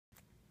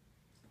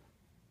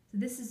So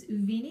this is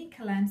Uvini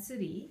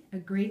Kalansuri, a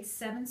grade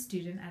 7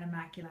 student at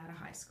Immaculata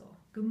High School.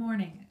 Good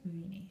morning,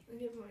 Uvini.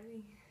 Good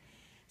morning.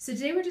 So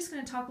today we're just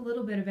going to talk a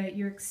little bit about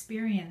your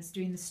experience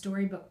doing the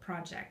storybook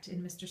project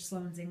in Mr.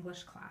 Sloan's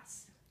English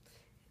class.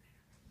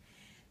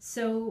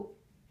 So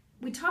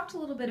we talked a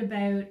little bit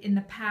about in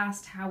the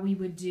past how we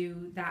would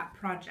do that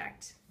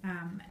project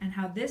and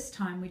how this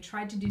time we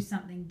tried to do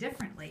something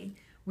differently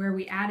where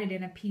we added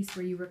in a piece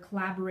where you were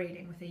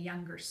collaborating with a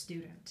younger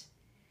student.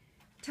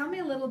 Tell me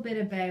a little bit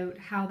about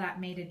how that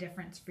made a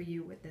difference for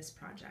you with this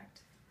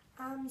project.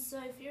 So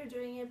if you're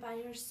doing it by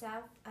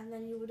yourself, and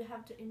then you would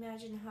have to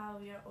imagine how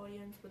your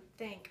audience would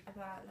think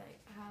about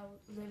how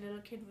the little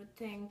kid would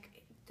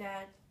think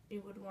that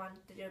you would want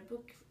your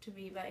book to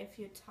be. But if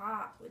you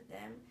talk with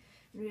them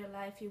in real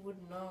life, you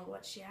would know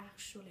what she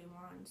actually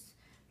wants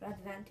rather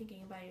than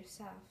thinking by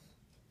yourself.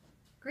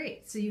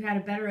 Great. So you had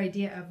a better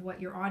idea of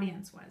what your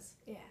audience was.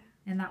 Yeah.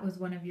 And that was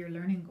one of your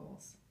learning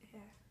goals.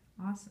 Yeah.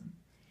 Awesome.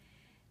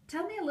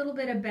 Tell me a little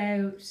bit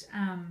about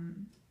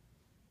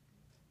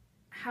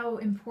how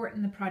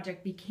important the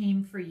project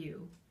became for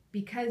you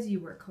because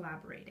you were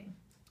collaborating.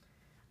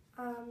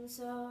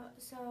 So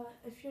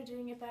if you're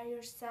doing it by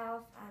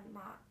yourself and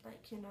not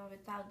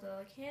without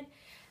the kid,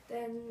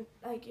 then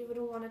you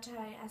wouldn't want to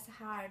try as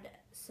hard.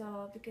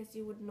 So because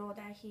you would know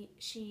that he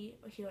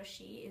or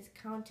she is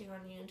counting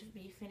on you to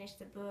finish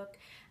the book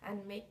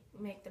and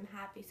make them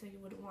happy. So you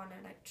would want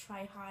to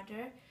try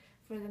harder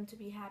for them to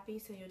be happy.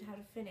 So you'd have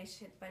to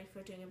finish it. But if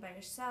you're doing it by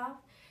yourself,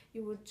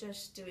 you would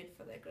just do it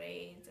for the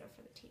grades or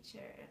for the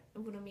teacher. It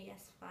wouldn't be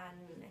as fun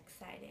and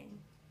exciting.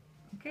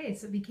 Okay,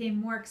 so it became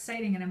more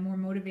exciting and a more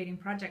motivating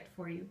project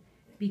for you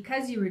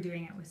because you were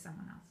doing it with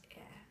someone else.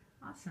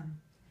 Yeah. Awesome.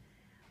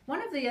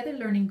 One of the other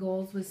learning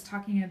goals was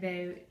talking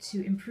about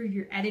to improve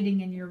your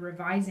editing and your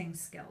revising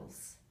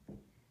skills.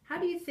 How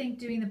do you think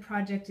doing the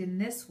project in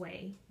this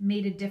way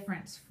made a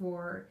difference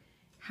for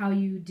how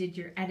you did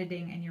your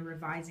editing and your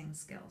revising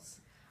skills?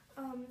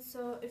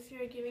 So if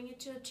you're giving it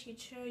to a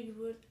teacher, you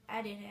would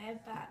edit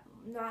it, but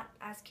not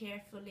as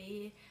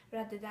carefully,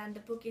 rather than the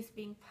book is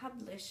being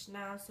published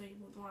now, so you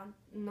would want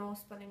no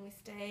spelling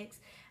mistakes,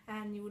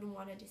 and you wouldn't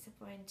want to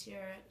disappoint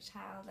your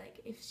child,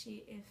 if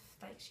she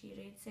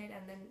reads it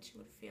and then she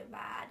would feel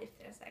bad if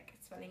there's a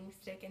spelling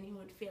mistake, and you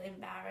would feel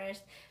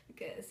embarrassed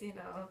because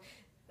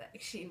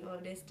she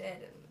noticed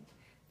it,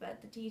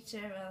 but the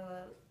teacher,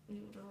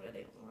 you wouldn't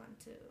really want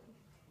to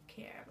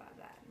care about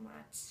that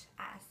much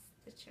as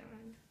the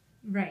children.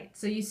 Right.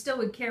 So you still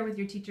would care with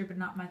your teacher, but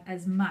not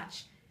as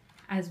much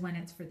as when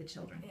it's for the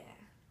children.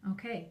 Yeah.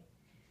 Okay.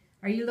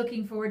 Are you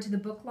looking forward to the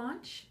book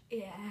launch?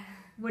 Yeah.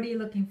 What are you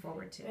looking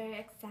forward to? Very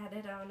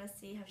excited. I want to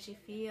see how she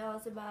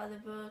feels about the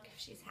book, if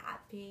she's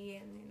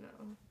happy, and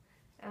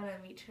I want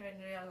to meet her in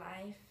real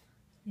life.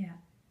 Yeah.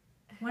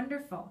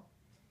 Wonderful.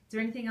 Is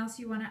there anything else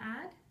you want to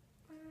add?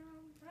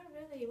 Not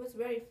really. It was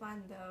very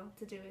fun though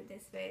to do it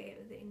this way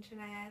with the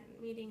internet,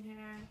 meeting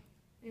her.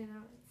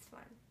 It's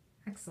fun.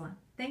 Excellent.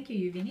 Thank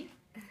you, Uvini.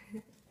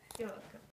 You're welcome.